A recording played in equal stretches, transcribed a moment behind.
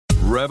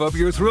Rev up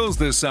your thrills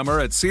this summer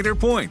at Cedar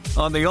Point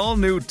on the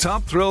all-new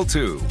Top Thrill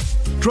 2.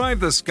 Drive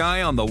the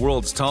sky on the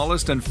world's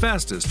tallest and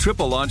fastest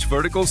triple-launch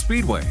vertical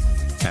speedway.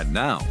 And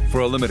now,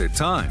 for a limited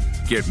time,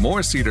 get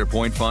more Cedar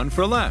Point fun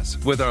for less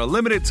with our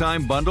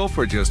limited-time bundle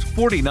for just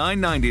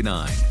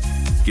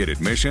 $49.99. Get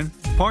admission,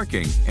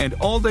 parking, and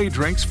all-day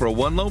drinks for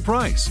one low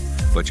price.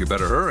 But you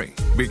better hurry,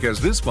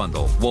 because this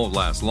bundle won't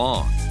last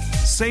long.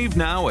 Save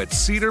now at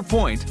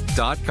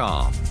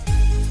cedarpoint.com.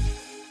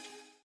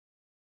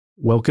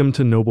 Welcome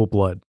to Noble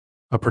Blood,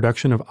 a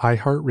production of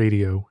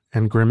iHeartRadio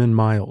and Grim and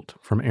Mild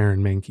from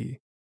Aaron Mahnke.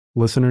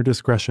 Listener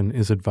discretion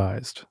is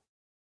advised.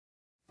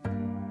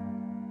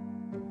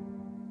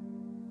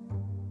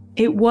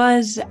 It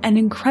was an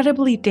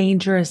incredibly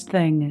dangerous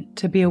thing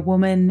to be a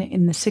woman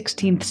in the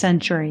 16th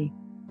century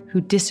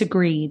who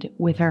disagreed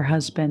with her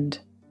husband.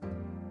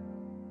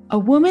 A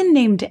woman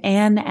named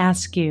Anne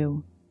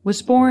Askew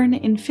was born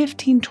in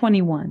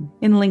 1521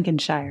 in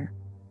Lincolnshire.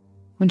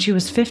 When she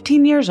was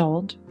 15 years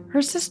old,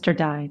 her sister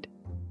died.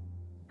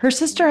 Her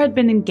sister had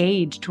been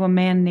engaged to a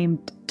man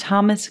named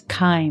Thomas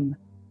Kyme,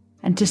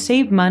 and to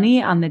save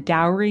money on the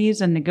dowries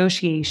and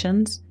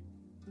negotiations,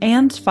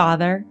 Anne's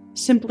father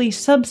simply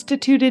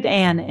substituted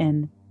Anne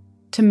in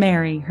to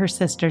marry her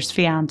sister's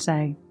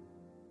fiancé.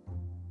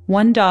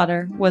 One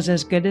daughter was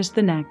as good as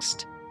the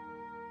next.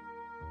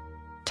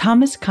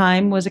 Thomas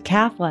Kyme was a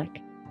Catholic,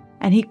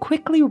 and he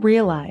quickly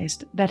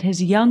realized that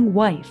his young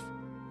wife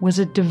was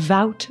a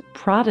devout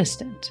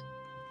Protestant.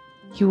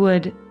 He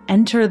would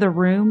enter the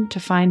room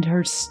to find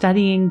her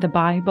studying the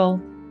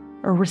Bible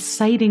or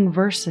reciting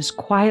verses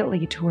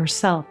quietly to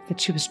herself that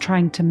she was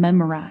trying to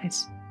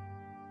memorize.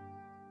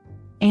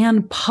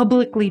 Anne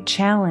publicly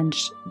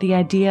challenged the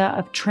idea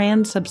of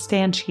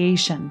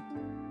transubstantiation,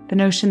 the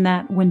notion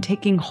that when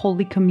taking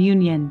Holy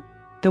Communion,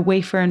 the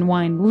wafer and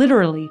wine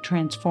literally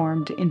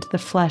transformed into the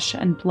flesh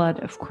and blood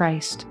of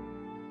Christ.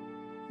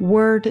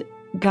 Word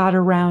got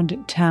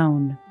around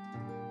town.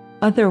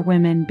 Other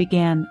women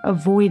began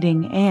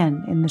avoiding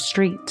Anne in the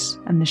streets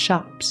and the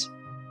shops.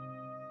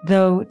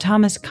 Though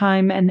Thomas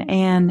Kyme and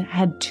Anne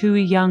had 2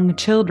 young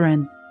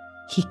children,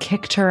 he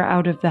kicked her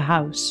out of the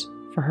house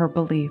for her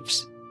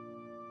beliefs.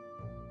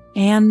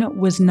 Anne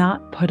was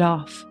not put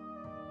off.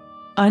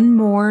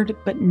 Unmoored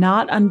but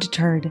not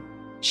undeterred,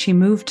 she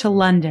moved to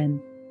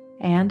London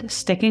and,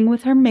 sticking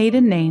with her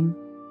maiden name,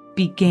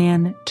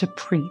 began to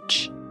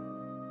preach.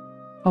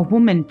 A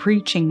woman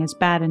preaching is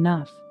bad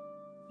enough.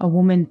 A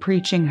woman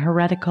preaching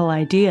heretical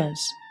ideas,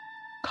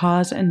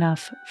 cause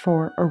enough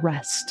for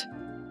arrest.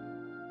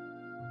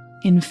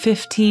 In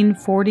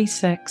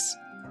 1546,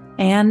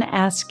 Anne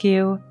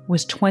Askew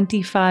was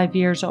 25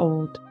 years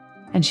old,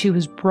 and she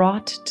was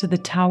brought to the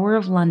Tower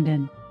of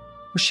London,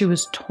 where she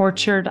was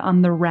tortured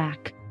on the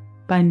rack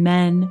by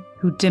men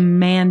who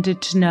demanded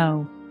to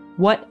know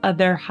what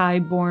other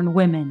high-born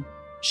women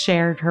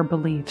shared her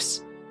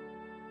beliefs.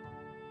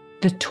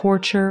 The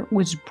torture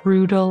was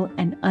brutal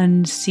and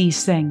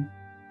unceasing,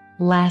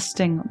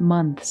 lasting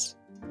months.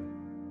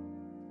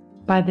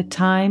 By the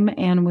time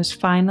Anne was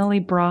finally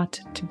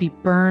brought to be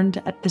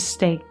burned at the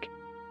stake,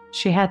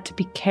 she had to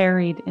be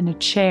carried in a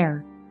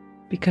chair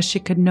because she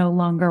could no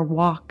longer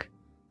walk.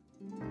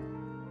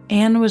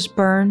 Anne was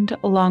burned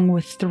along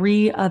with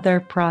 3 other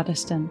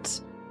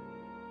Protestants.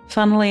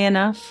 Funnily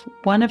enough,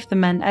 one of the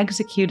men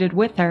executed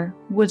with her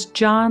was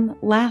John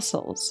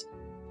Lascelles.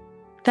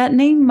 That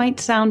name might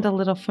sound a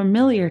little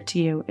familiar to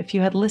you if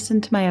you had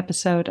listened to my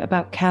episode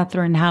about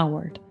Catherine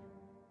Howard.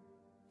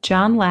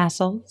 John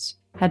Lascelles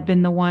had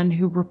been the one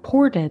who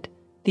reported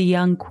the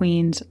young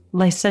queen's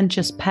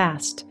licentious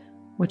past,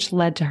 which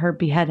led to her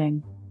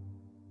beheading.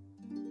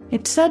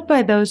 It's said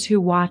by those who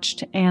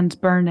watched Anne's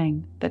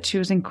burning that she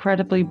was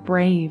incredibly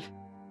brave,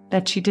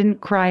 that she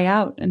didn't cry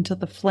out until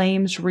the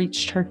flames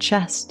reached her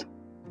chest.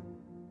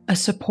 A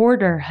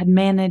supporter had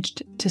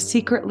managed to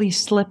secretly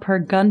slip her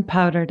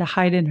gunpowder to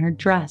hide in her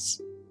dress,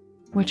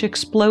 which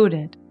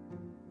exploded,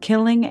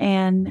 killing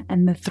Anne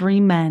and the 3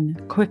 men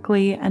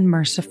quickly and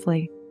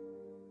mercifully.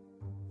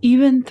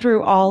 Even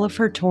through all of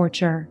her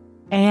torture,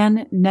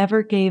 Anne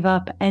never gave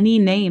up any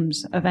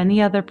names of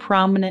any other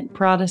prominent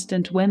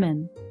Protestant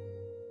women.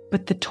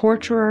 But the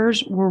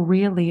torturers were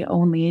really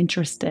only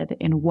interested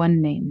in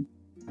one name.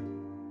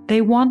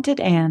 They wanted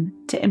Anne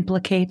to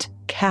implicate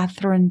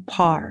Catherine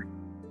Parr,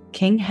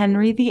 King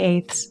Henry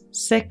VIII's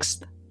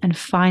 6th and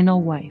final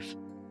wife.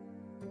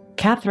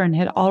 Catherine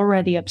had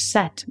already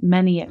upset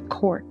many at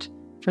court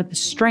for the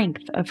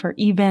strength of her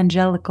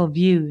evangelical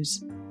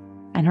views,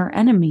 and her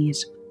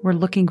enemies were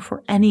looking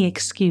for any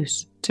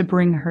excuse to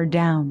bring her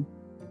down.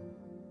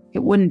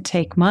 It wouldn't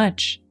take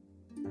much.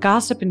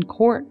 Gossip in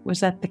court was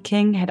that the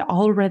king had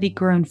already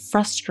grown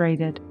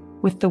frustrated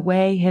with the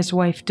way his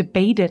wife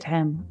debated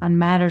him on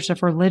matters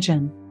of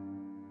religion.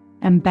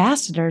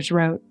 Ambassadors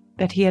wrote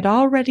that he had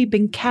already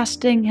been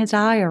casting his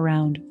eye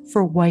around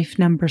for wife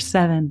number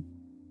 7.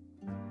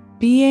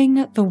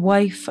 Being the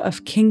wife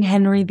of King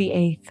Henry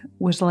VIII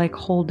was like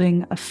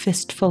holding a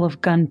fistful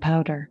of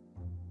gunpowder.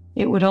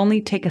 It would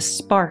only take a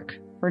spark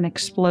for an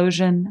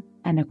explosion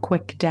and a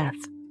quick death.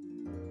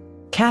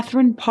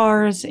 Catherine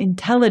Parr's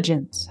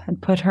intelligence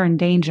had put her in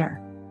danger,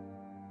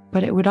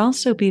 but it would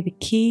also be the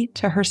key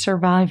to her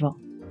survival.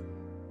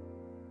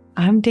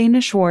 I'm Dana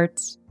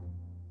Schwartz,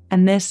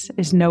 and this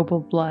is Noble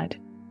Blood.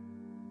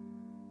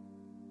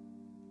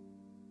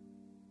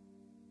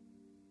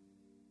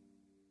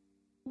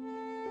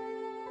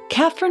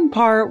 Catherine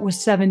Parr was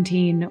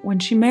 17 when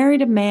she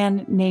married a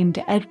man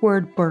named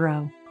Edward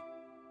Burrow,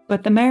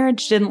 but the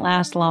marriage didn't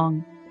last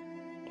long.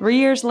 3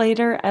 years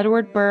later,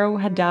 Edward Burrow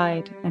had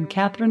died, and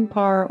Catherine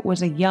Parr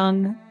was a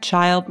young,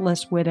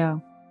 childless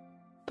widow.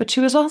 But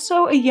she was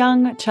also a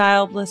young,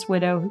 childless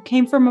widow who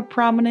came from a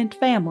prominent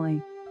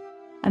family.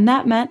 And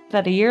that meant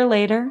that a year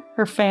later,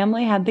 her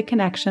family had the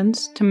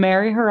connections to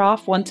marry her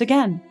off once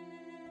again.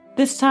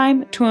 This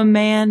time to a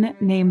man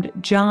named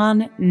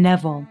John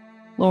Neville,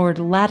 Lord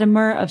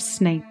Latimer of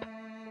Snape.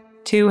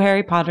 2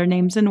 Harry Potter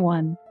names in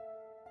one.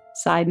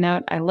 Side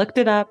note, I looked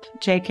it up.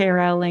 J.K.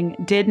 Rowling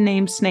did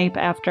name Snape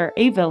after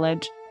a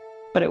village,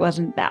 but it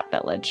wasn't that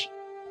village.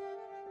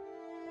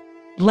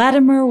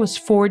 Latimer was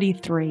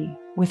 43,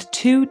 with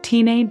 2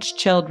 teenage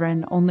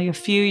children only a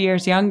few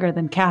years younger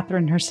than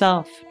Catherine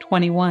herself,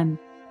 21.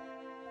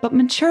 But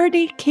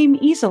maturity came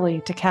easily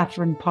to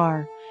Catherine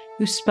Parr,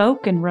 who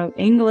spoke and wrote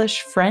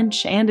English,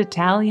 French, and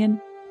Italian,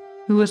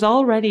 who was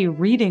already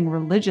reading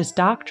religious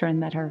doctrine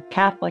that her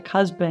Catholic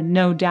husband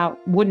no doubt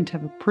wouldn't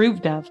have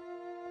approved of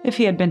if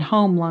he had been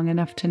home long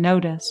enough to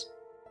notice.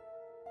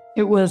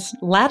 It was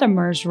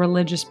Latimer's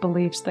religious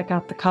beliefs that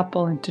got the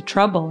couple into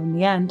trouble in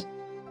the end.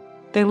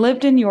 They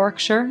lived in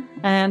Yorkshire,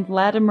 and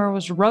Latimer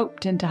was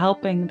roped into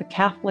helping the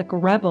Catholic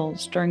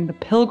rebels during the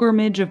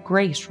Pilgrimage of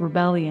Grace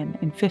rebellion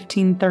in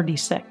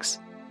 1536.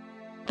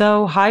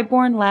 Though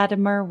highborn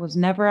Latimer was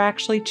never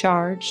actually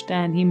charged,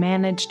 and he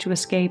managed to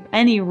escape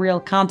any real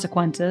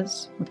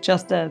consequences with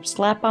just a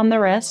slap on the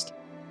wrist,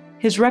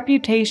 his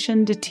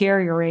reputation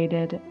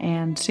deteriorated,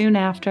 and soon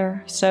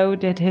after, so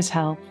did his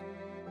health.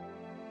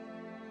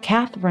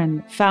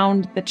 Catherine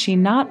found that she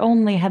not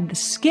only had the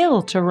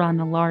skill to run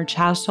a large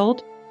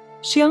household,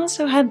 she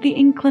also had the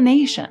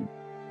inclination.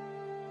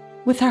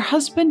 With her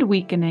husband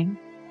weakening,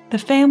 the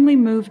family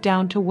moved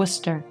down to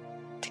Worcester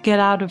to get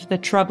out of the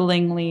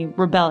troublingly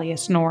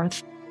rebellious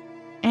north,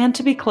 and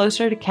to be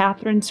closer to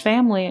Catherine's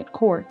family at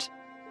court,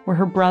 where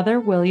her brother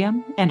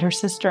William and her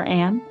sister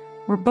Anne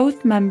were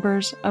both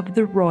members of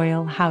the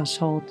royal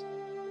household.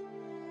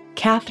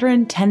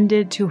 Catherine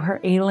tended to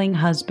her ailing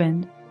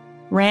husband,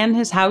 ran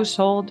his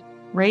household,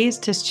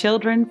 raised his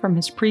children from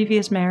his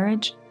previous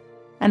marriage,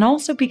 and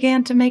also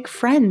began to make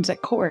friends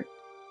at court,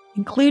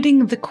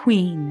 including the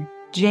Queen,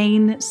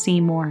 Jane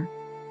Seymour.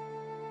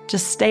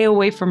 "Just stay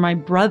away from my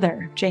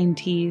brother," Jane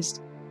teased.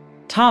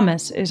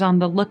 "Thomas is on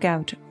the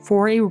lookout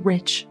for a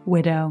rich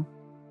widow."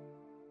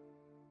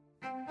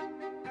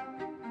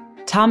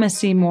 Thomas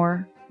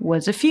Seymour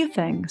was a few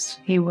things.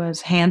 He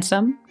was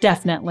handsome,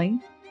 definitely.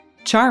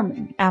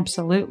 Charming,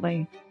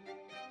 absolutely.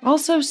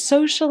 Also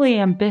socially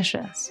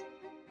ambitious.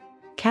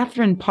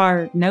 Catherine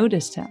Parr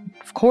noticed him.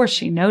 Of course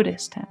she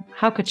noticed him.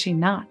 How could she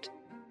not?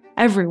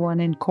 Everyone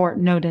in court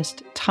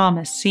noticed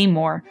Thomas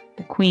Seymour,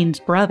 the Queen's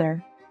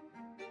brother.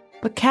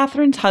 But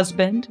Catherine's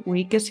husband,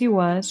 weak as he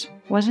was,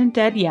 wasn't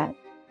dead yet.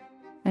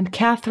 And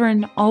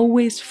Catherine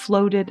always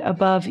floated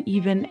above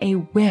even a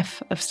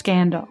whiff of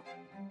scandal.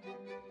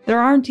 There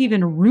aren't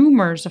even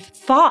rumors of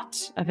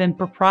thoughts of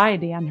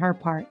impropriety on her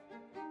part.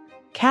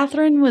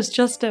 Catherine was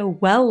just a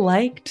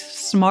well-liked,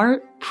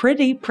 smart,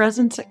 pretty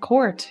presence at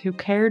court who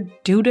cared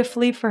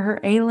dutifully for her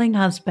ailing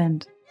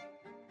husband.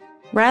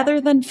 Rather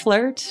than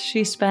flirt,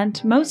 she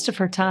spent most of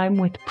her time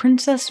with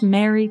Princess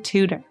Mary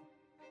Tudor,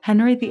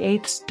 Henry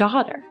VIII's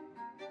daughter.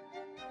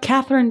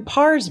 Catherine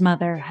Parr's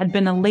mother had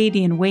been a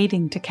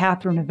lady-in-waiting to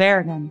Catherine of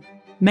Aragon,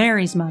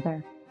 Mary's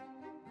mother,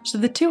 so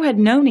the two had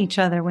known each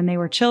other when they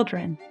were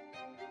children.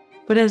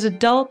 But as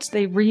adults,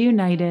 they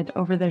reunited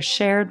over their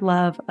shared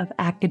love of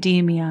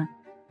academia.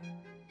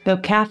 Though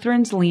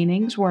Catherine's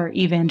leanings were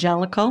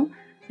evangelical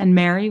and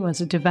Mary was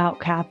a devout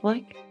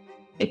Catholic,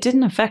 it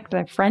didn't affect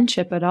their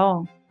friendship at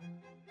all.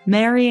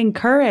 Mary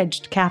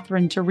encouraged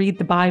Catherine to read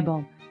the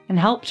Bible and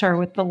helped her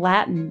with the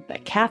Latin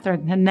that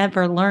Catherine had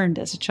never learned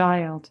as a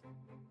child.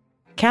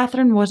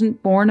 Catherine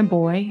wasn't born a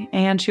boy,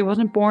 and she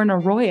wasn't born a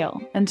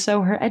royal, and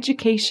so her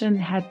education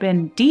had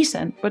been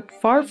decent but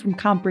far from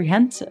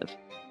comprehensive.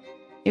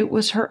 It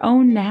was her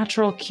own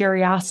natural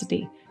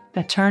curiosity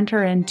that turned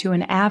her into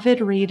an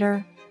avid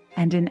reader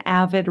and an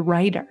avid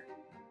writer.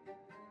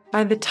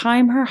 By the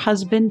time her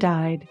husband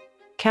died,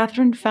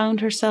 Catherine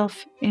found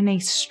herself in a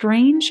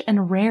strange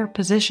and rare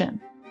position.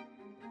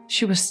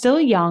 She was still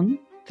young,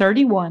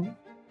 31,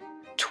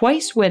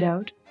 twice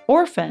widowed,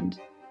 orphaned,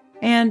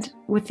 and,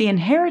 with the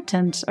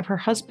inheritance of her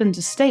husband's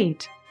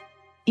estate,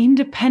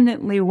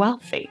 independently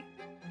wealthy.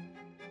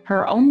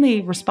 Her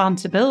only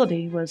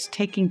responsibility was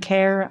taking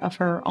care of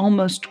her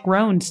almost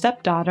grown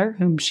stepdaughter,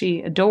 whom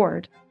she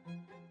adored.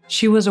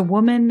 She was a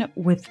woman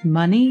with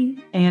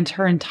money and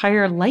her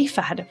entire life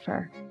ahead of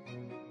her.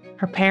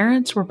 Her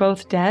parents were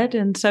both dead,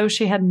 and so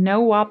she had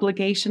no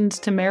obligations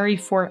to marry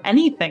for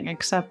anything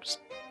except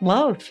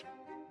love.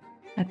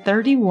 At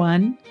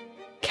 31,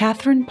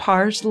 Catherine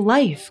Parr's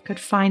life could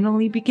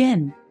finally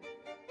begin.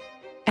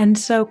 And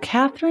so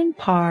Catherine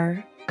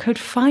Parr could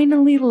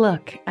finally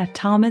look at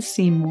Thomas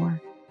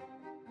Seymour,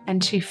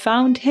 and she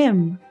found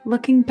him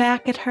looking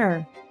back at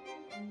her,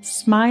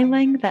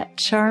 smiling that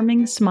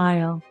charming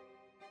smile,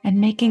 and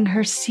making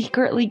her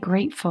secretly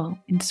grateful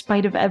in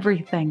spite of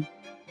everything,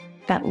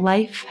 that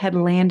life had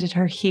landed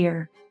her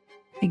here,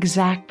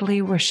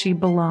 exactly where she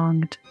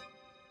belonged.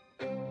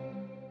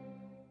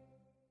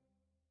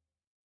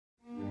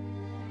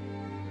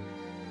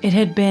 It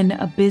had been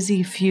a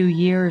busy few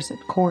years at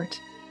court.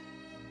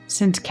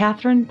 Since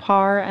Catherine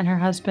Parr and her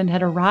husband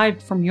had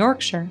arrived from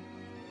Yorkshire,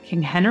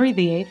 King Henry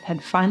VIII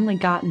had finally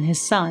gotten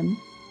his son,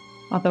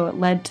 although it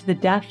led to the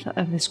death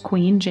of his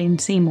queen, Jane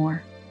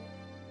Seymour.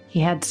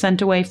 He had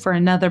sent away for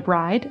another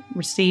bride,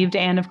 received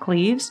Anne of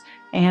Cleves,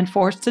 and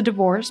forced a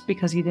divorce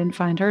because he didn't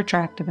find her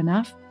attractive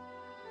enough.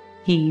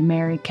 He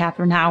married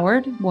Catherine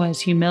Howard,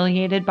 was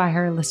humiliated by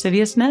her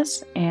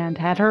lasciviousness, and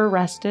had her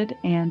arrested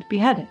and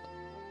beheaded.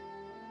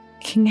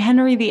 King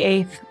Henry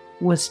VIII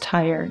was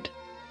tired.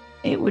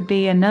 It would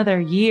be another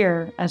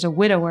year as a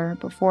widower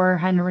before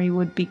Henry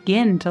would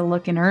begin to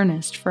look in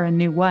earnest for a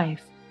new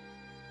wife.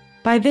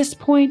 By this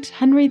point,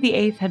 Henry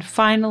VIII had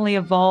finally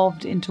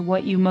evolved into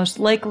what you most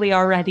likely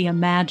already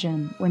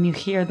imagine when you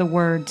hear the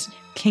words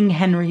King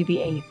Henry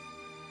VIII.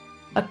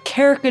 A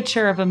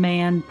caricature of a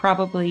man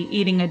probably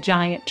eating a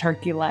giant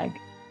turkey leg.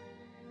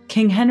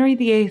 King Henry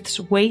VIII's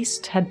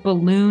waist had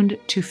ballooned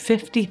to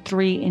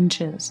 53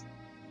 inches,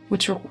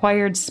 which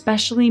required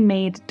specially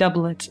made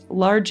doublets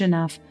large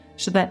enough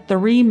so that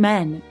 3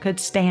 men could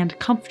stand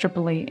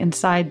comfortably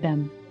inside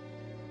them.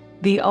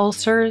 The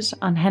ulcers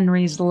on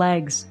Henry's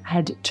legs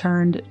had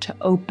turned to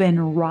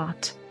open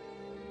rot.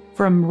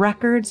 From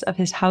records of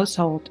his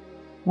household,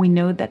 we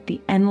know that the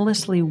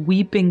endlessly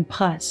weeping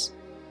pus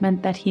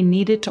meant that he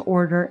needed to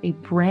order a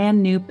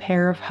brand new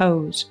pair of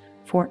hose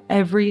for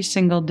every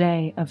single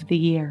day of the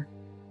year.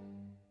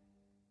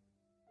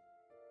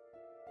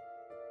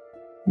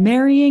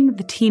 Marrying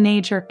the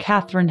teenager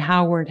Catherine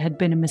Howard had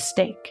been a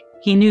mistake.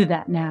 He knew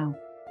that now.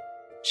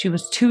 She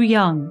was too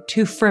young,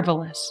 too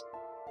frivolous.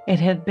 It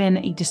had been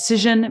a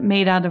decision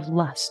made out of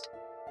lust.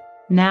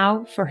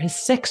 Now, for his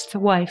 6th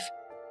wife,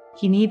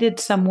 he needed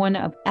someone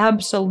of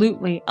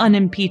absolutely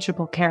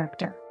unimpeachable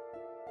character.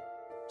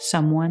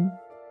 Someone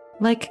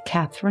like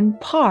Catherine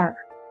Parr.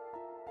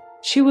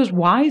 She was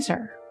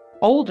wiser,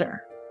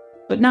 older,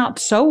 but not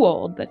so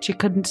old that she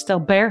couldn't still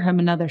bear him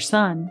another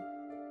son.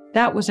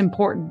 That was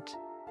important.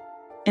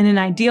 In an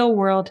ideal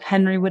world,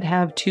 Henry would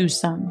have 2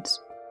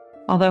 sons.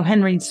 Although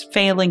Henry's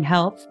failing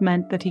health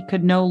meant that he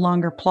could no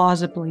longer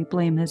plausibly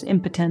blame his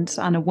impotence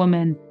on a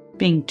woman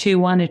being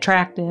too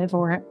unattractive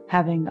or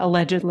having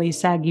allegedly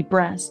saggy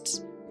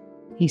breasts,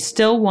 he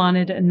still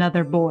wanted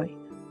another boy,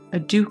 a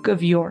Duke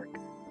of York,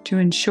 to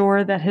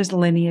ensure that his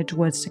lineage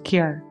was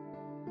secure.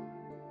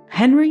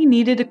 Henry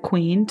needed a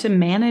queen to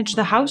manage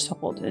the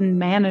household and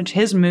manage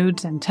his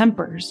moods and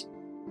tempers.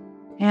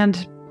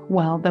 And,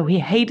 well, though he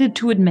hated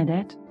to admit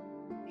it,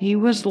 he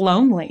was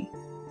lonely.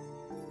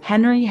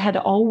 Henry had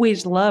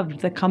always loved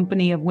the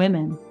company of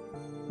women,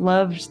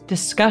 loved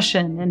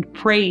discussion and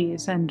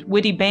praise and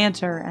witty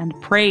banter and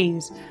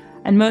praise,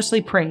 and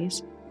mostly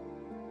praise.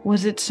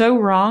 Was it so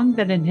wrong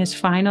that in his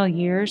final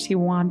years he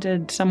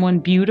wanted someone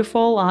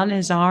beautiful on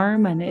his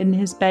arm and in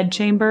his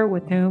bedchamber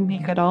with whom he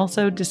could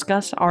also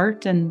discuss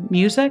art and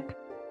music?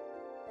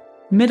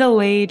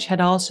 Middle age had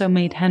also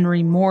made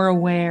Henry more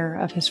aware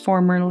of his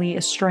formerly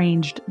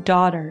estranged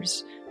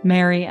daughters,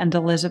 Mary and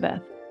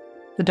Elizabeth,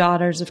 the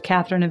daughters of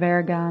Catherine of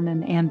Aragon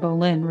and Anne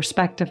Boleyn,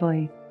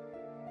 respectively.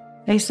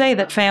 They say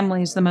that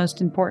family is the most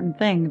important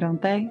thing,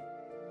 don't they?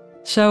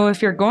 So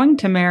if you're going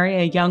to marry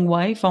a young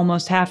wife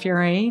almost half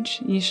your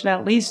age, you should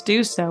at least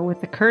do so with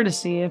the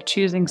courtesy of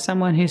choosing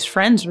someone who's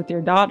friends with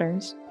your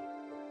daughters.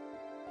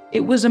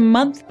 It was a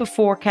month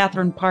before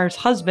Catherine Parr's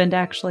husband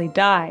actually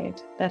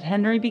died that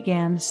Henry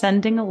began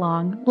sending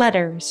along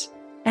letters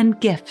and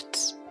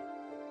gifts.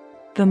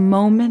 The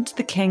moment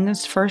the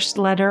king's first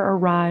letter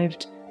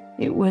arrived,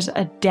 it was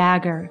a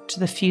dagger to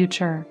the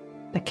future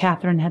that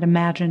Catherine had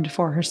imagined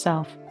for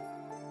herself.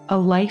 A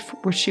life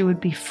where she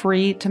would be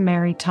free to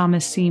marry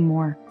Thomas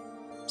Seymour,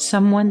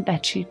 someone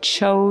that she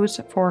chose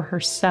for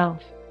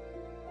herself.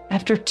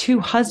 After 2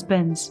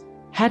 husbands,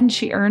 hadn't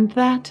she earned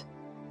that?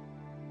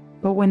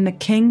 But when the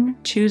king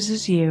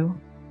chooses you,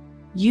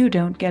 you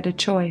don't get a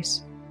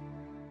choice.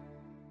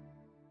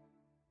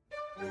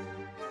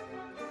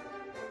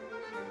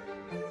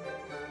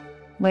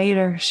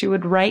 Later, she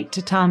would write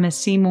to Thomas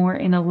Seymour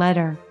in a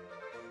letter,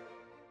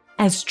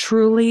 "As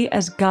truly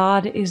as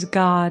God is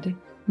God,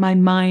 my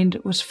mind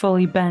was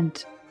fully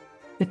bent,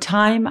 the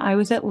time I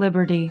was at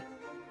liberty,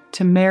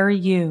 to marry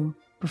you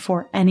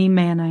before any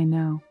man I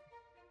know."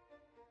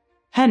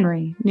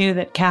 Henry knew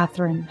that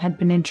Catherine had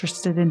been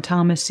interested in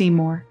Thomas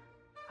Seymour,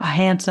 a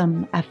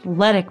handsome,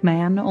 athletic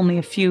man only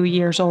a few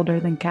years older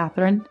than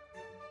Catherine.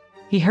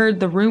 He heard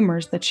the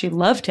rumors that she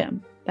loved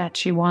him, that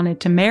she wanted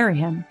to marry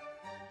him.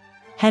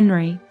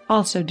 Henry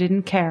also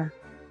didn't care.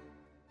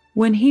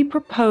 When he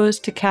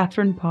proposed to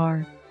Catherine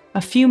Parr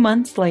a few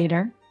months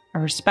later, a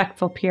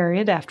respectful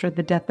period after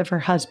the death of her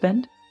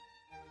husband,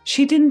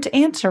 she didn't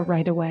answer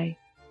right away.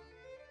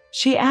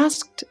 She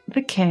asked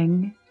the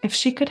king if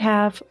she could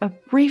have a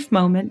brief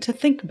moment to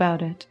think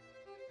about it.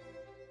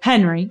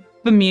 Henry,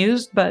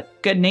 bemused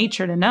but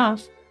good-natured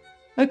enough,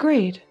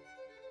 agreed.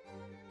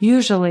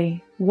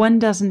 Usually, one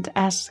doesn't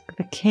ask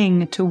the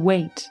king to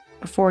wait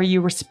before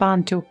you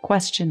respond to a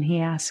question he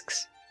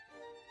asks.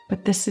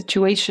 But this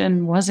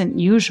situation wasn't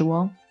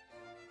usual.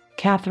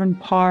 Catherine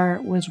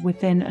Parr was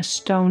within a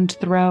stone's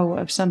throw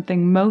of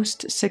something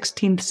most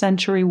 16th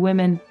century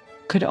women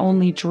could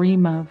only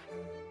dream of: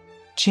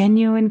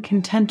 genuine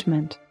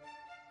contentment.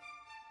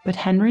 But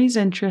Henry's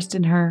interest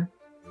in her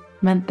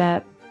meant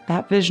that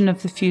vision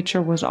of the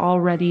future was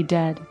already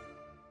dead.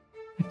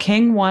 A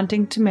king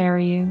wanting to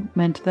marry you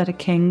meant that a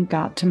king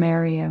got to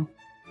marry you.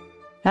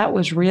 That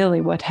was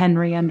really what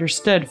Henry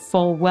understood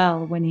full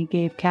well when he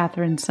gave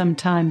Catherine some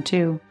time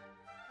to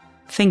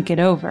think it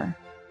over.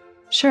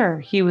 Sure,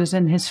 he was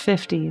in his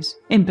 50s,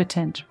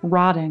 impotent,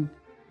 rotting.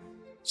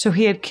 So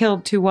he had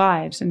killed 2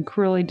 wives and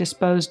cruelly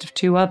disposed of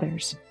 2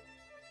 others.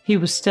 He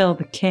was still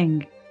the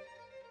king.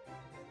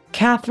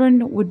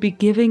 Catherine would be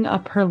giving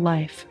up her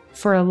life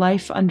for a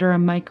life under a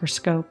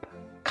microscope,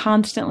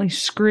 constantly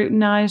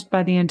scrutinized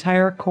by the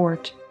entire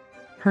court,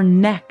 her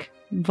neck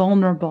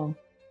vulnerable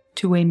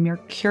to a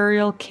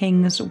mercurial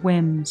king's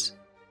whims.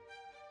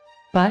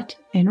 But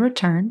in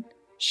return,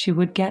 she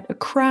would get a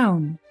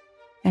crown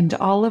and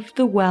all of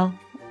the wealth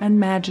and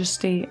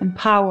majesty and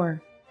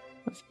power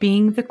of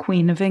being the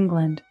Queen of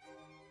England.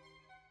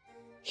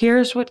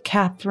 Here's what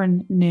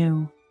Catherine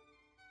knew.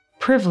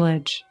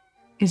 Privilege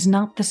is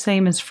not the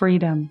same as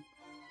freedom.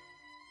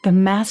 The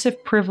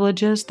massive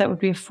privileges that would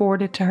be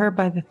afforded to her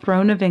by the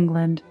throne of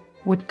England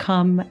would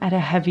come at a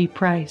heavy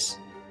price.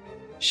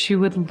 She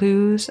would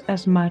lose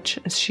as much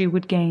as she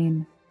would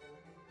gain.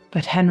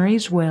 But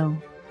Henry's will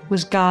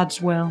was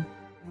God's will.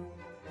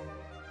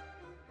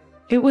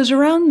 It was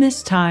around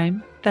this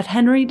time that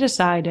Henry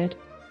decided,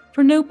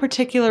 for no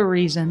particular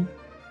reason,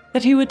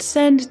 that he would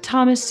send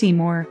Thomas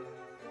Seymour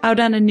out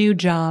on a new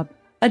job,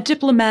 a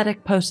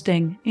diplomatic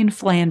posting in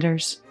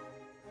Flanders.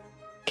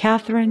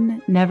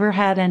 Catherine never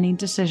had any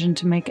decision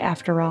to make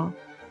after all.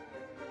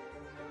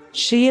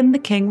 She and the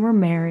king were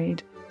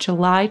married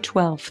July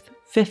 12th,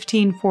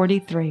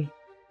 1543,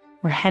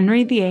 where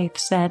Henry VIII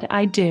said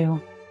 "I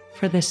do"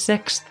 for the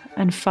 6th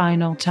and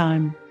final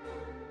time.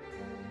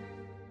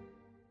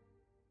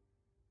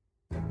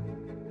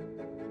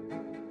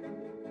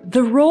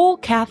 The role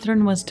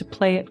Catherine was to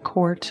play at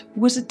court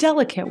was a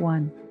delicate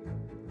one,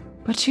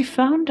 but she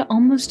found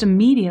almost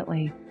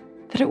immediately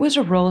that it was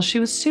a role she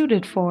was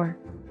suited for.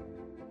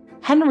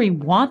 Henry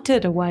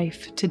wanted a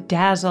wife to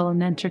dazzle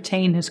and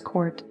entertain his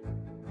court,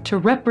 to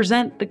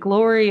represent the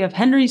glory of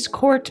Henry's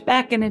court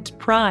back in its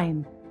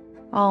prime,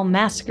 all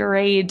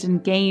masquerades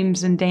and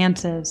games and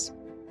dances,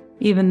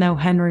 even though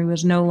Henry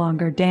was no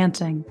longer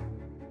dancing.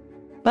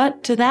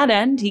 But to that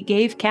end, he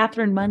gave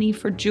Catherine money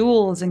for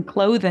jewels and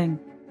clothing,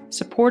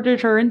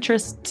 supported her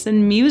interests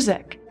in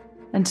music,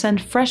 and sent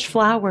fresh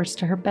flowers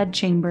to her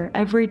bedchamber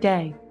every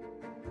day.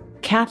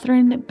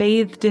 Catherine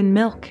bathed in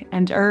milk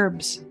and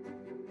herbs.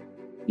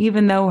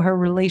 Even though her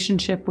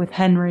relationship with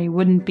Henry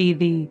wouldn't be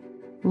the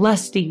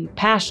lusty,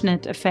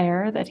 passionate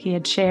affair that he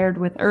had shared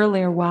with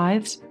earlier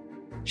wives,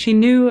 she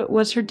knew it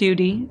was her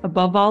duty,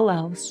 above all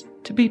else,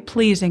 to be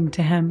pleasing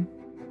to him.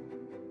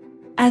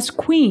 As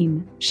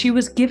queen, she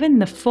was given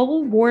the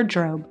full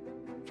wardrobe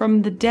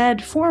from the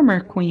dead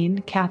former queen,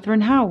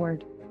 Catherine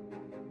Howard.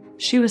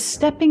 She was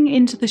stepping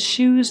into the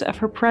shoes of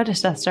her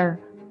predecessor,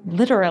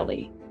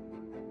 literally.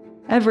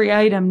 Every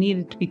item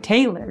needed to be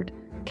tailored.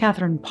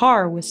 Catherine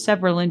Parr was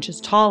several inches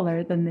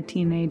taller than the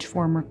teenage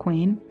former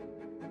queen.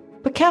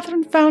 But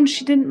Catherine found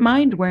she didn't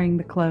mind wearing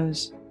the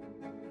clothes.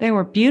 They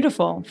were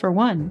beautiful, for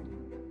one,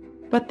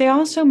 but they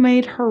also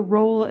made her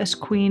role as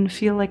queen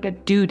feel like a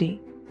duty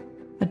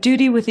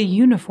with a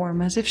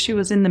uniform, as if she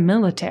was in the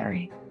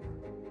military.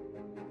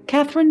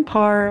 Catherine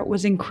Parr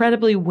was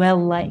incredibly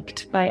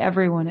well-liked by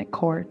everyone at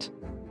court.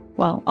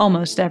 Well,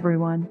 almost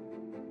everyone.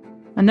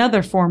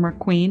 Another former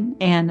queen,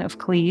 Anne of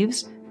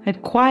Cleves,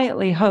 had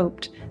quietly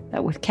hoped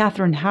that with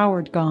Catherine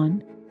Howard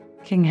gone,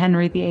 King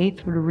Henry VIII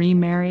would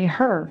remarry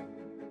her.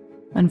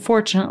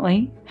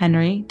 Unfortunately,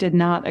 Henry did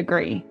not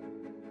agree.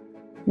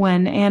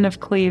 When Anne of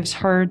Cleves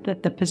heard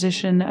that the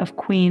position of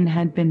queen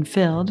had been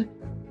filled,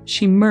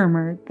 she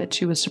murmured that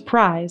she was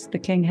surprised the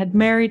king had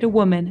married a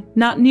woman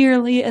not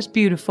nearly as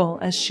beautiful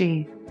as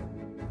she.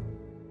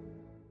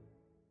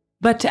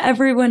 But to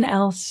everyone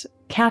else,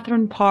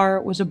 Catherine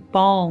Parr was a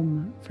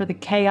balm for the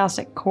chaos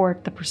at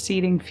court the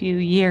preceding few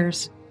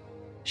years.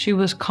 She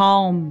was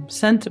calm,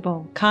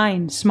 sensible,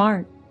 kind,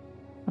 smart.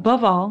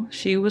 Above all,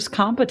 she was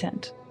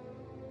competent.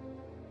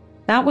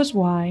 That was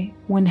why,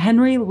 when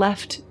Henry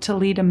left to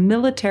lead a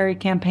military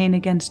campaign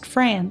against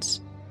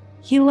France,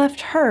 he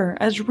left her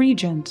as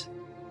regent.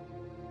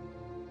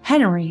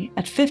 Henry,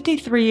 at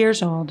 53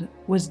 years old,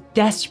 was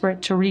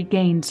desperate to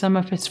regain some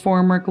of his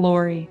former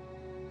glory.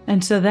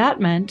 And so that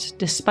meant,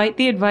 despite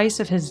the advice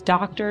of his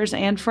doctors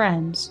and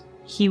friends,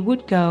 he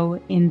would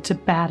go into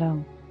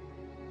battle.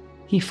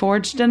 He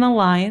forged an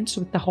alliance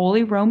with the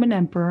Holy Roman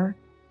Emperor,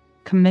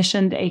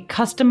 commissioned a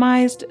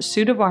customized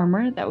suit of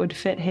armor that would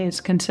fit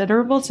his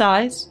considerable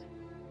size,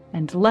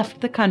 and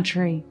left the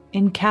country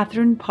in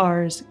Catherine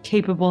Parr's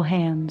capable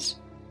hands.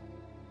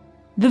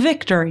 The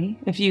victory,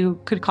 if you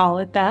could call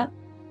it that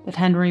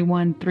Henry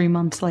won 3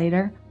 months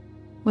later,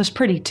 was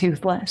pretty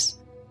toothless.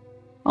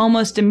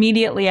 Almost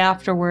immediately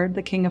afterward,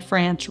 the King of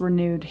France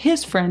renewed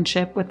his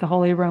friendship with the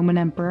Holy Roman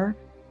Emperor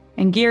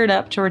and geared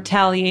up to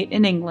retaliate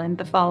in England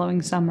the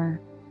following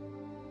summer.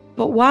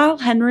 But while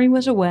Henry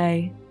was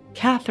away,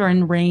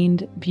 Catherine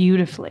reigned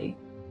beautifully.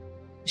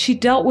 She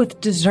dealt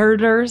with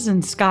deserters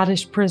and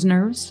Scottish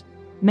prisoners,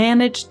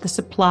 managed the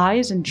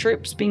supplies and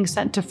troops being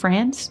sent to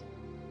France,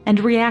 and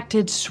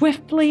reacted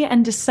swiftly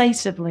and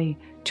decisively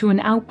to an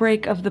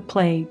outbreak of the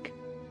plague.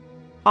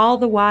 All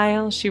the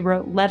while, she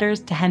wrote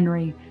letters to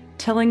Henry,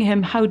 telling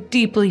him how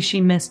deeply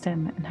she missed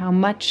him and how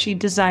much she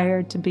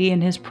desired to be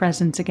in his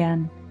presence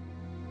again.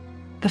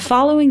 The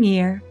following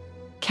year,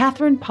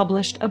 Catherine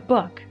published a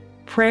book,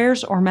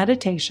 Prayers or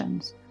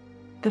Meditations,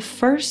 the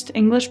first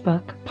English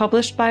book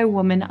published by a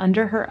woman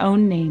under her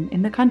own name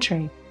in the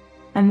country,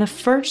 and the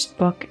first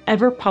book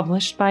ever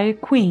published by a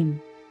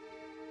queen.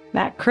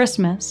 That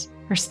Christmas,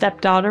 her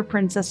stepdaughter,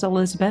 Princess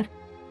Elizabeth,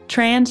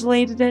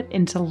 translated it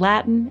into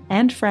Latin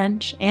and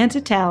French and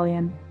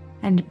Italian,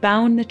 and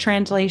bound the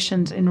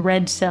translations in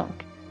red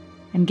silk,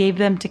 and gave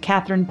them to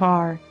Catherine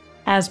Parr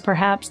as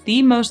perhaps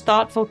the most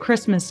thoughtful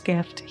Christmas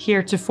gift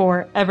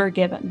heretofore ever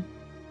given.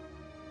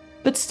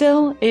 But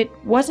still, it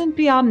wasn't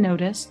beyond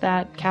notice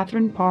that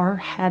Catherine Parr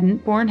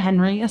hadn't borne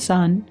Henry a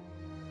son,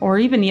 or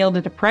even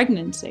yielded a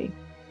pregnancy.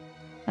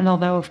 And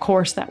although, of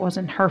course, that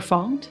wasn't her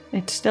fault,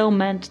 it still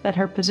meant that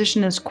her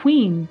position as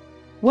queen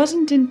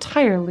wasn't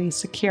entirely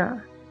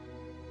secure.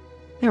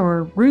 There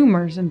were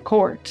rumors in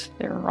court.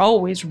 There are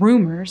always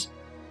rumors.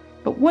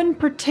 But one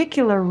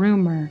particular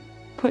rumor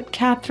put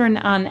Catherine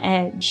on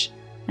edge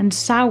and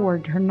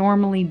soured her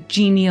normally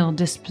genial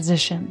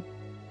disposition.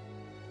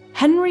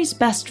 Henry's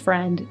best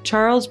friend,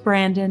 Charles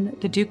Brandon,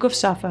 the Duke of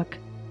Suffolk,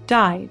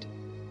 died,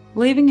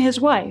 leaving his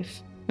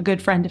wife, a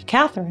good friend of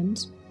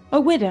Catherine's, a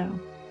widow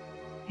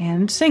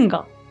and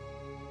single.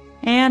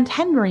 And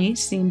Henry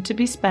seemed to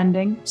be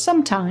spending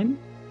some time,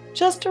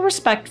 just a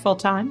respectful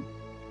time,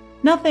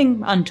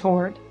 nothing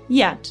untoward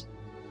yet,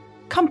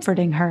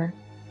 comforting her.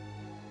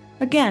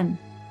 Again,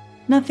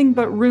 nothing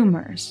but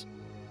rumors.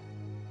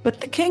 But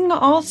the king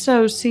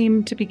also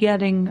seemed to be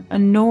getting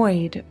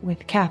annoyed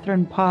with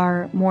Catherine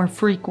Parr more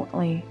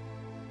frequently.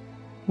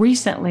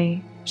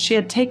 Recently, she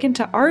had taken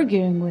to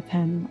arguing with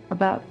him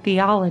about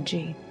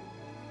theology.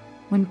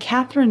 When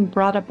Catherine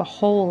brought up a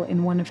hole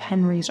in one of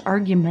Henry's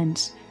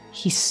arguments,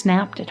 he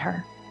snapped at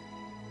her.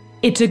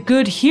 "It's a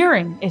good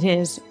hearing, it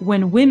is,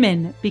 when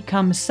women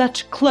become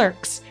such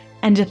clerks,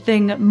 and a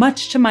thing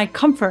much to my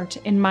comfort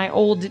in my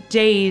old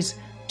days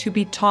to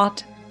be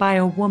taught by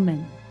a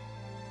woman."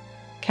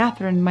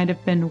 Catherine might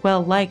have been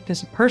well liked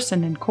as a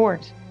person in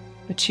court,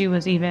 but she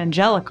was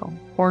evangelical,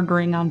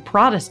 bordering on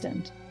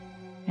Protestant,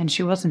 and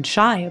she wasn't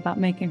shy about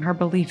making her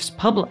beliefs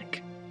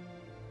public.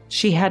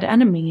 She had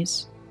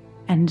enemies,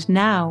 and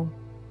now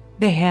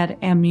they had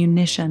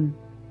ammunition.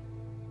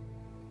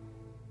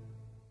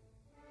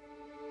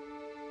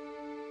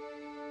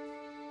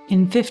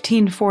 In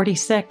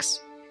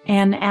 1546,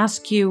 Anne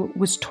Askew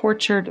was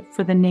tortured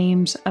for the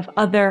names of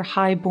other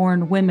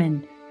high-born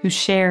women who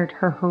shared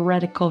her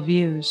heretical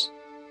views.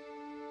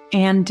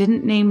 Anne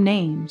didn't name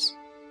names,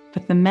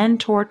 but the men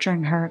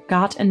torturing her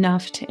got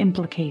enough to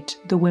implicate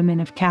the women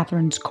of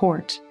Catherine's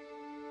court.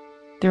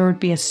 There would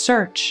be a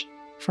search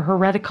for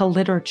heretical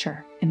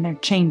literature in their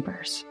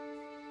chambers.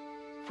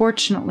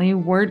 Fortunately,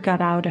 word got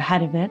out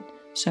ahead of it,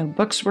 so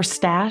books were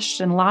stashed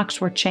and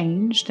locks were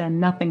changed and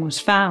nothing was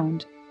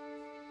found.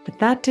 But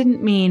that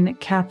didn't mean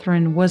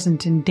Catherine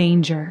wasn't in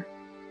danger.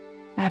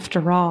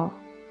 After all,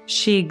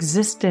 she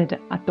existed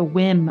at the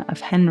whim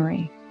of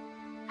Henry,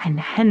 and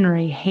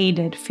Henry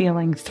hated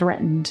feeling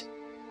threatened.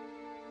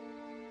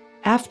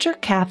 After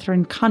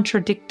Catherine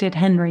contradicted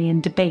Henry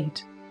in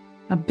debate,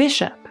 a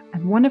bishop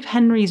and one of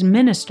Henry's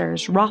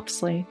ministers,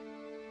 Wriothesley,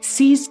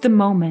 seized the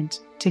moment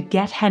to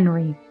get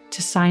Henry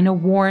to sign a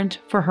warrant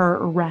for her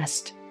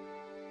arrest,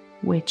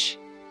 which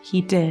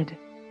he did.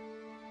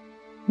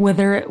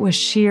 Whether it was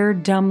sheer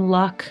dumb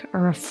luck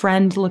or a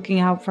friend looking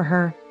out for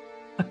her,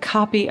 a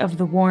copy of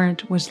the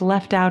warrant was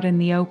left out in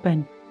the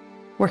open,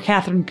 where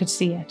Catherine could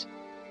see it.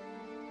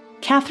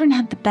 Catherine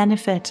had the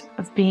benefit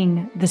of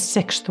being the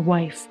sixth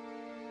wife,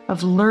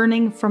 of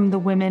learning from the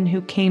women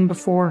who came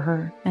before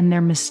her and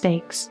their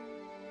mistakes.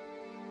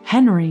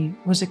 Henry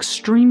was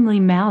extremely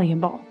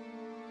malleable,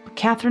 but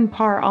Catherine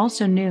Parr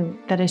also knew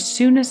that as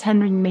soon as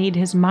Henry made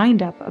his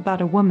mind up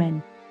about a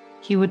woman,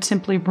 he would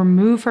simply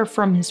remove her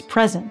from his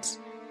presence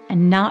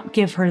and not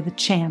give her the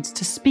chance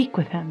to speak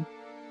with him.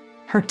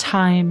 Her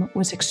time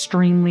was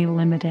extremely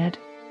limited.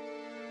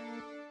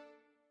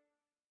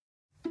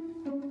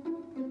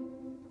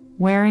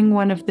 wearing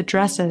one of the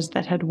dresses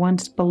that had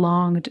once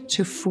belonged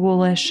to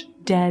foolish,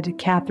 dead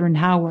Catherine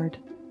Howard.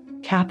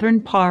 Catherine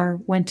Parr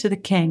went to the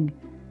king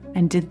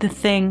and did the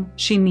thing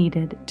she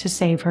needed to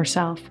save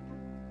herself.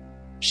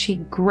 She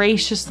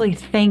graciously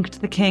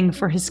thanked the king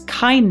for his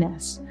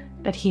kindness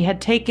that he had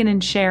taken in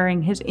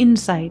sharing his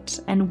insights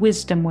and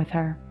wisdom with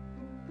her.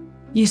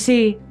 You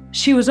see,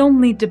 she was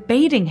only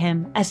debating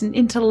him as an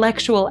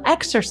intellectual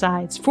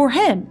exercise for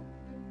him,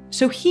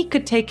 so he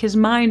could take his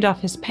mind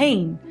off his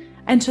pain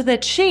and so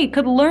that she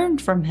could learn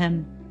from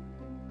him.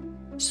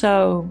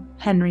 So,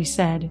 Henry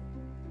said,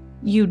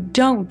 "You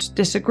don't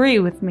disagree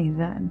with me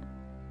then?"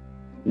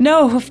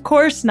 "No, of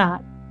course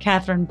not,"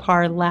 Catherine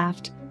Parr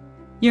laughed.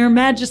 "Your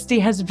Majesty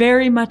has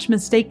very much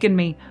mistaken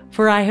me,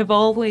 for I have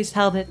always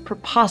held it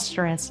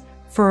preposterous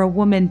for a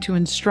woman to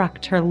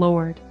instruct her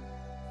lord."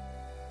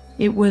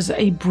 It was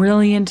a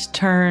brilliant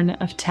turn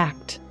of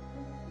tact.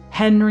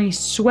 Henry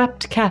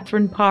swept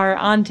Catherine Parr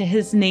onto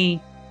his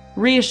knee,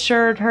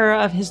 reassured her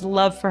of his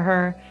love for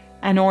her,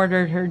 and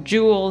ordered her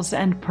jewels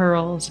and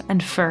pearls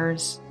and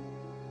furs.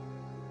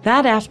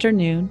 That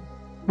afternoon,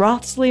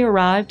 Wriothesley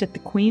arrived at the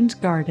Queen's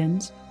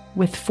Gardens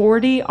with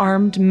 40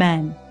 armed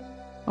men,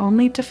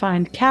 only to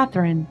find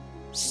Catherine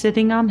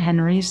sitting on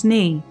Henry's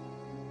knee.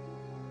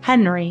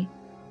 Henry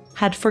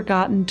had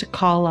forgotten to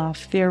call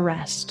off the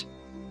arrest.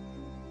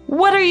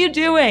 "What are you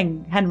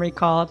doing?" Henry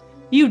called.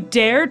 "You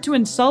dare to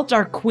insult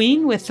our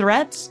queen with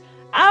threats?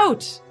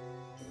 Out!"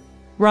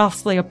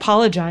 Wriothesley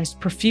apologized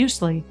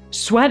profusely,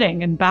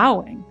 sweating and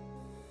bowing.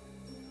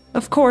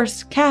 Of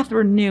course,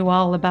 Catherine knew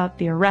all about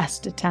the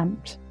arrest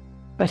attempt,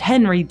 but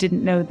Henry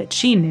didn't know that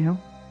she knew.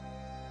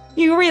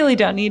 "You really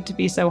don't need to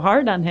be so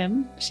hard on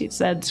him," she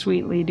said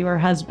sweetly to her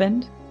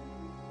husband.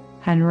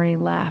 Henry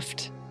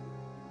laughed.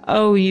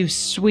 "Oh, you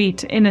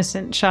sweet,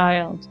 innocent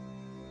child.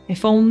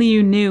 If only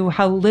you knew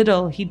how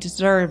little he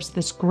deserves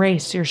this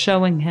grace you're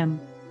showing him."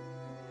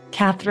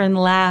 Catherine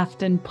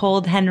laughed and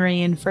pulled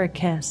Henry in for a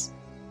kiss,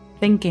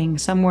 thinking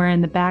somewhere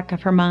in the back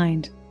of her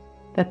mind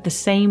that the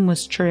same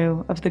was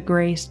true of the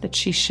grace that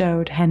she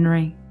showed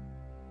Henry.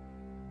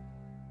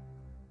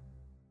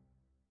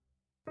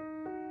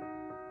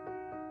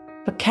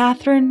 But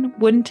Catherine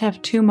wouldn't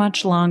have too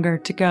much longer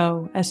to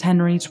go as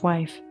Henry's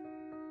wife.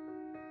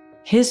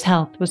 His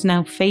health was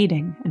now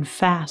fading and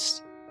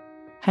fast.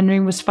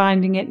 Henry was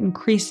finding it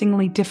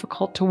increasingly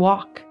difficult to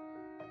walk.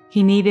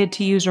 He needed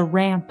to use a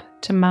ramp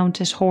to mount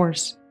his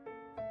horse.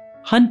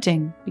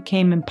 Hunting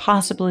became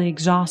impossibly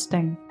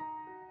exhausting.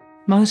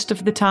 Most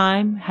of the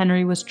time,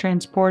 Henry was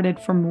transported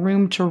from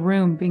room to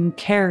room, being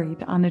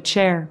carried on a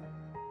chair.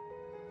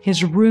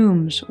 His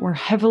rooms were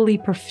heavily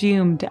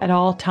perfumed at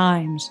all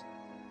times,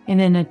 in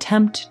an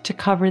attempt to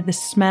cover the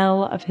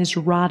smell of his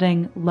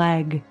rotting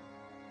leg,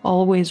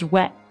 always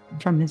wet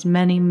from his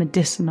many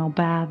medicinal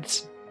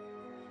baths.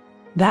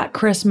 That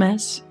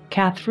Christmas,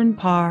 Catherine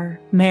Parr,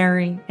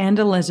 Mary, and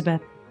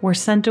Elizabeth were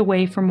sent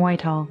away from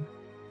Whitehall,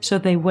 so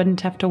they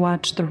wouldn't have to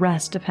watch the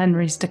rest of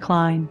Henry's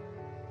decline.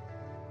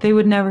 They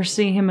would never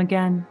see him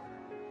again.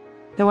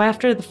 Though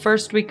after the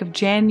first week of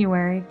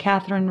January,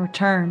 Catherine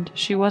returned,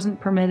 she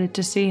wasn't permitted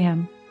to see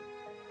him.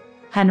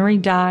 Henry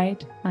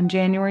died on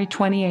January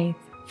 28,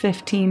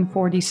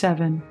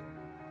 1547.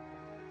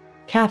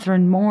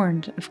 Catherine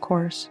mourned, of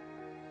course,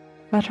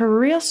 but her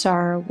real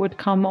sorrow would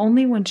come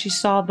only when she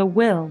saw the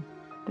will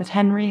that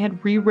Henry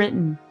had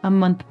rewritten a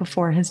month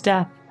before his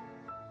death.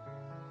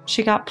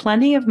 She got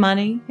plenty of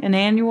money, an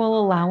annual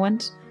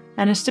allowance,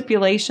 and a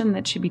stipulation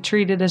that she be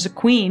treated as a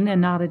queen and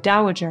not a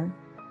dowager.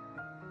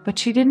 But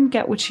she didn't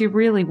get what she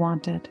really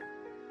wanted.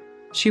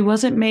 She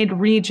wasn't made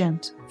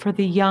regent for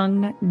the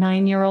young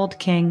 9-year-old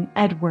King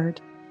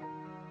Edward.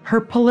 Her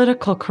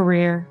political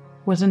career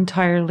was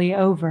entirely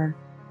over.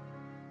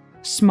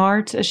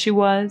 Smart as she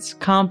was,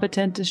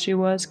 competent as she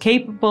was,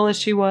 capable as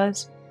she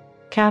was,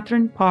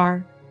 Catherine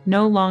Parr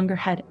no longer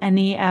had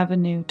any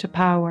avenue to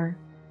power.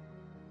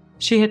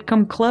 She had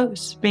come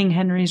close being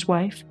Henry's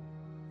wife,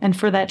 and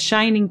for that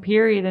shining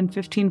period in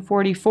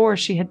 1544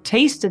 she had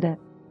tasted it.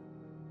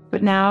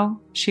 But now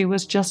she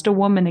was just a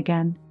woman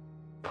again,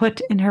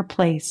 put in her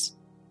place,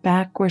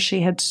 back where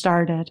she had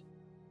started.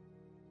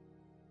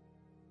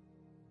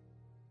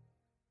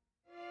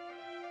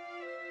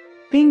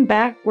 Being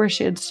back where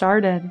she had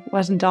started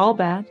wasn't all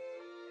bad.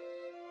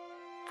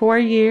 4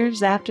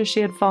 years after she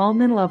had fallen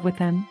in love with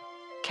him,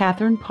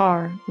 Catherine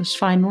Parr was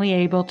finally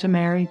able to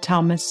marry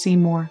Thomas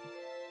Seymour.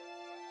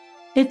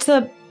 It's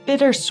a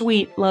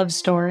bittersweet love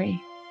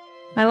story.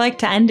 I like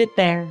to end it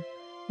there,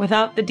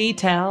 without the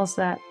details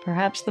that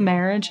perhaps the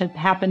marriage had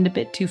happened a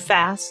bit too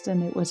fast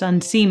and it was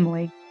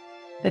unseemly,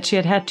 that she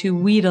had had to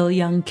wheedle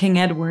young King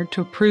Edward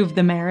to approve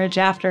the marriage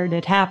after it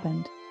had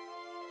happened.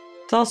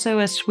 It's also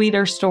a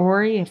sweeter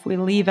story if we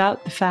leave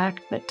out the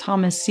fact that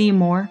Thomas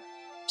Seymour,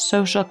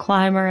 social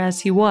climber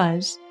as he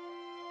was,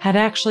 had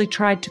actually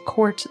tried to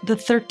court the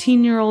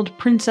 13-year-old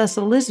Princess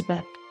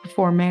Elizabeth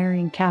before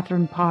marrying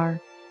Catherine Parr,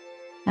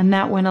 and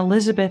that when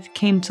Elizabeth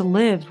came to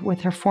live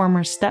with her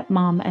former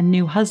stepmom and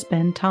new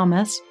husband,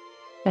 Thomas,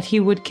 that he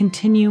would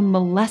continue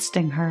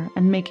molesting her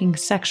and making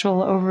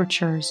sexual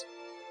overtures,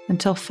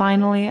 until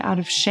finally, out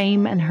of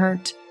shame and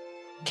hurt,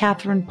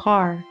 Catherine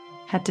Parr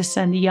had to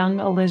send young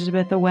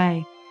Elizabeth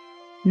away,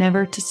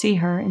 never to see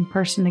her in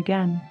person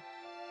again.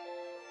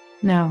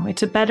 No,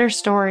 it's a better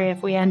story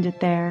if we end it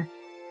there.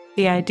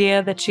 The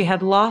idea that she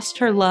had lost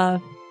her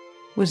love,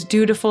 was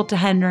dutiful to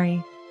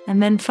Henry,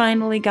 and then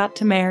finally got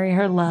to marry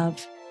her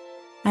love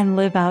and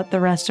live out the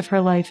rest of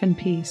her life in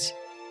peace.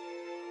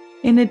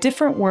 In a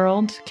different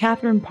world,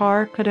 Catherine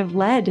Parr could have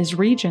led as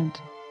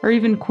regent, or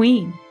even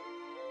queen,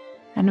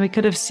 and we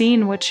could have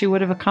seen what she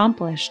would have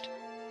accomplished.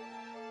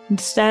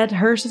 Instead,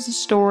 hers is a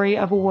story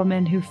of a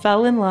woman who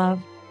fell in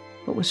love,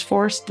 but was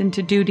forced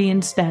into duty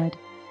instead,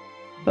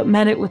 but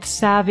met it with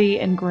savvy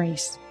and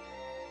grace.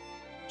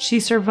 She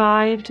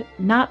survived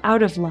not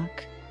out of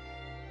luck,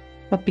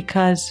 but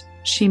because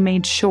she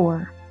made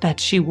sure that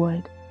she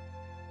would.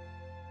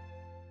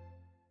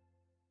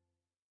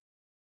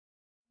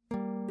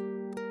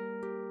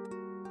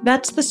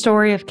 That's the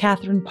story of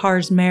Catherine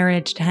Parr's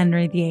marriage to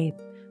Henry VIII,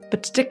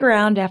 but stick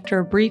around after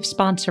a brief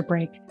sponsor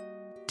break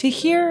to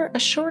hear a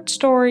short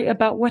story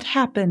about what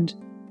happened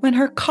when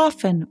her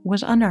coffin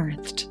was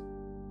unearthed.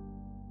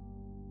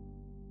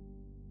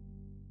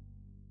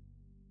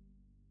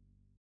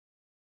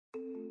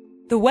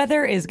 The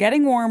weather is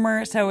getting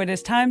warmer, so it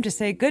is time to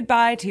say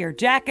goodbye to your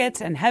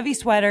jackets and heavy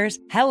sweaters.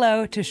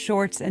 Hello to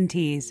shorts and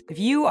tees. If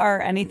you are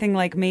anything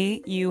like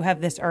me, you have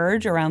this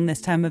urge around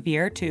this time of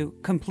year to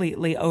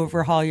completely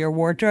overhaul your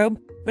wardrobe,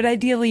 but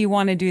ideally you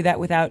want to do that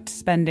without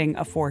spending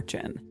a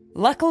fortune.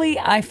 Luckily,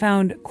 I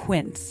found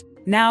Quince.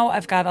 Now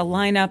I've got a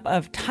lineup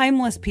of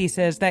timeless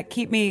pieces that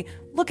keep me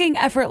looking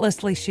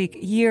effortlessly chic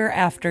year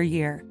after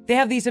year. They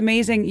have these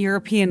amazing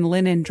European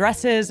linen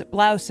dresses,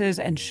 blouses,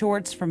 and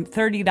shorts from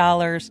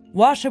 $30,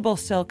 washable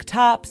silk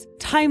tops,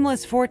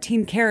 timeless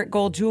 14-karat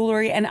gold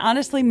jewelry, and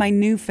honestly, my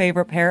new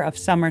favorite pair of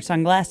summer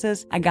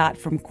sunglasses I got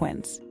from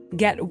Quince.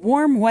 Get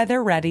warm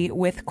weather ready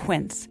with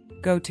Quince.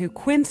 Go to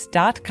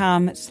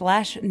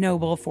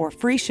quince.com/noble for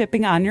free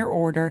shipping on your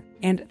order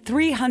and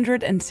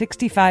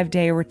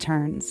 365-day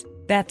returns.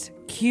 That's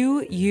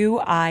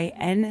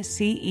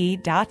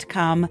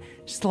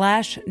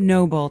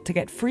QUINCE.com/noble to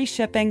get free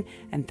shipping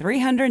and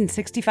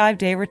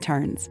 365-day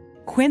returns.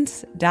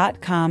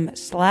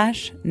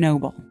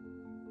 Quince.com/noble.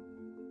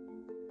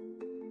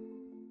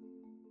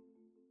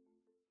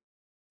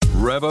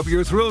 Rev up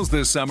your thrills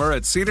this summer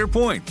at Cedar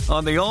Point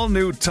on the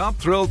all-new Top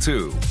Thrill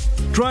 2.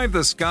 Drive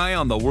the sky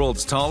on the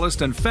world's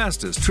tallest and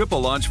fastest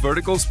triple-launch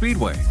vertical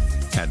speedway.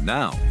 And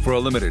now, for a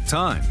limited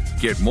time,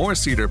 get more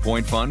Cedar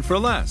Point fun for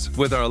less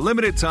with our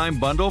limited-time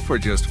bundle for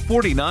just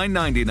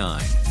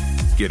 $49.99.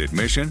 Get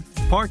admission,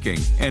 parking,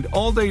 and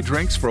all-day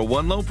drinks for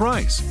one low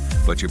price.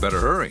 But you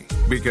better hurry,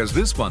 because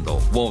this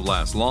bundle won't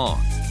last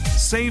long.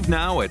 Save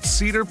now at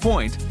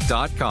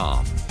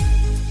cedarpoint.com.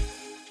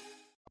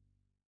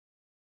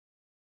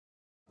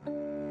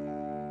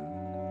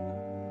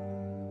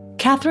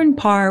 Catherine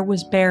Parr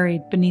was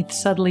buried beneath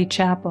Sudley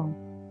Chapel,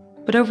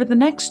 but over the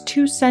next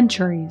 2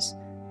 centuries,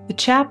 the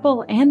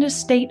chapel and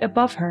estate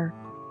above her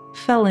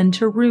fell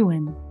into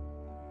ruin.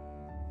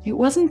 It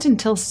wasn't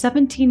until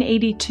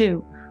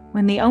 1782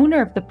 when the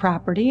owner of the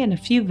property and a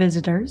few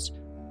visitors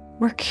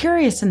were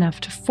curious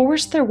enough to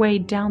force their way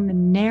down the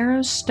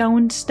narrow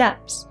stone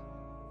steps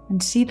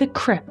and see the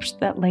crypt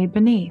that lay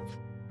beneath.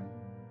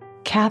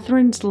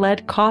 Catherine's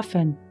lead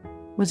coffin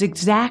was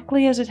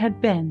exactly as it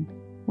had been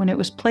when it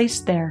was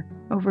placed there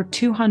over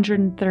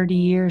 230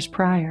 years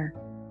prior.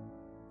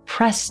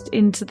 Pressed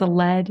into the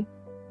lead,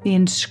 the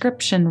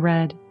inscription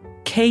read,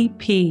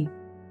 K.P.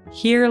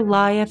 Here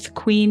lieth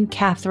Queen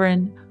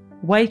Catherine,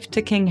 wife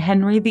to King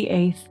Henry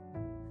VIII,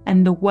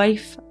 and the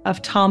wife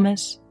of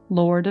Thomas,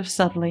 Lord of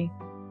Sudley.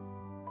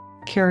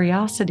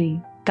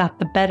 Curiosity got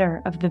the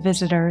better of the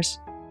visitors,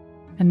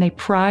 and they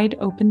pried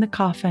open the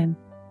coffin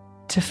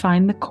to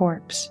find the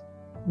corpse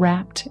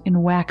wrapped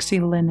in waxy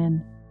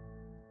linen.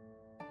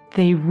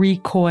 They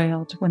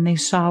recoiled when they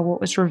saw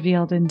what was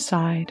revealed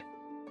inside.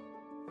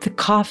 The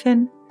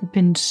coffin had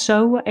been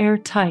so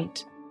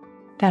airtight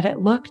that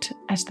it looked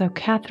as though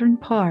Catherine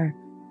Parr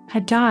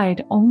had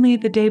died only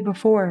the day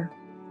before.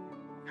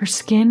 Her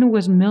skin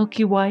was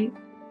milky white,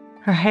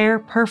 her hair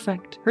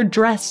perfect, her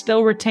dress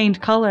still retained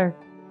color.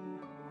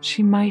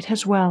 She might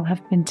as well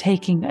have been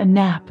taking a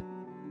nap.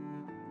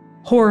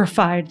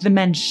 Horrified, the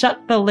men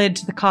shut the lid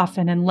to the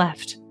coffin and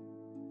left,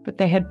 but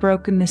they had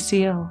broken the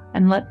seal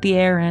and let the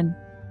air in.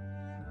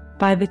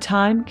 By the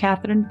time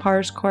Catherine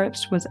Parr's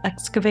corpse was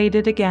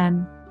excavated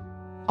again,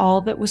 all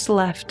that was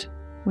left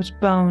was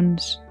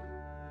bones.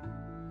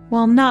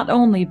 Well, not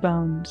only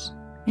bones.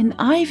 An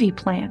ivy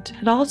plant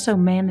had also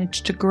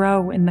managed to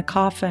grow in the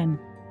coffin,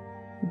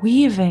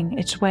 weaving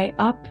its way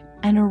up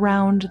and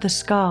around the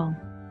skull.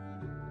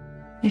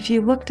 If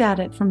you looked at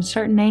it from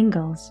certain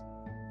angles,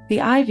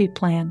 the ivy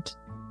plant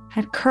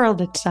had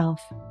curled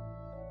itself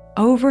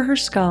over her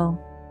skull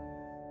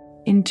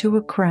into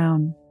a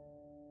crown.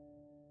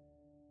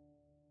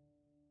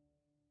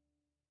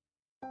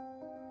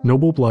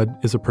 Noble Blood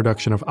is a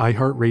production of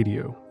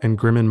iHeartRadio and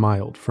Grim and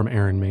Mild from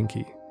Aaron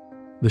Mahnke.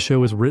 The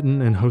show is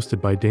written and hosted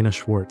by Dana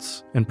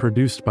Schwartz and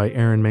produced by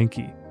Aaron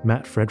Mahnke,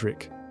 Matt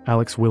Frederick,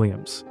 Alex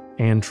Williams,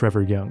 and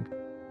Trevor Young.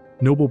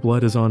 Noble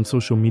Blood is on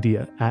social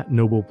media at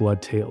Noble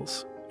Blood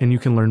Tales, and you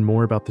can learn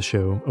more about the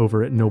show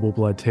over at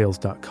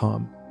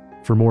noblebloodtales.com.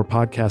 For more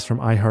podcasts from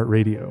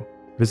iHeartRadio,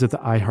 visit the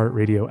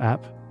iHeartRadio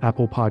app,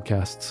 Apple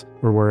Podcasts,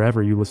 or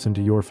wherever you listen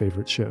to your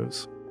favorite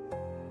shows.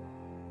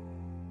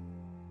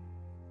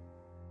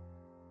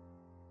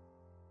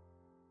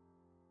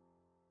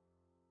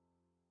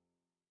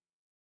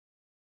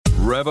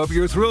 Rev up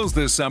your thrills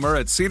this summer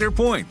at Cedar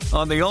Point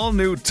on the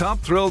all-new Top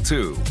Thrill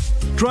 2.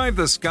 Drive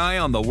the sky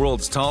on the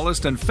world's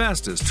tallest and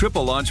fastest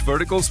triple-launch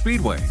vertical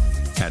speedway.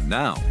 And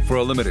now, for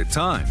a limited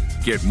time,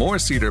 get more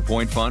Cedar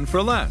Point fun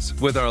for less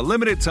with our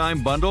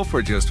limited-time bundle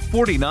for just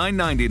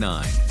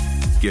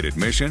 $49.99. Get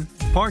admission,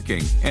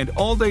 parking, and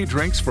all-day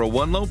drinks for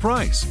one low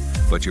price.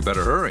 But you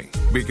better hurry,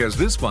 because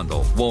this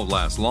bundle won't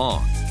last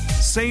long.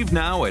 Save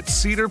now at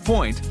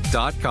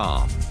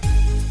cedarpoint.com.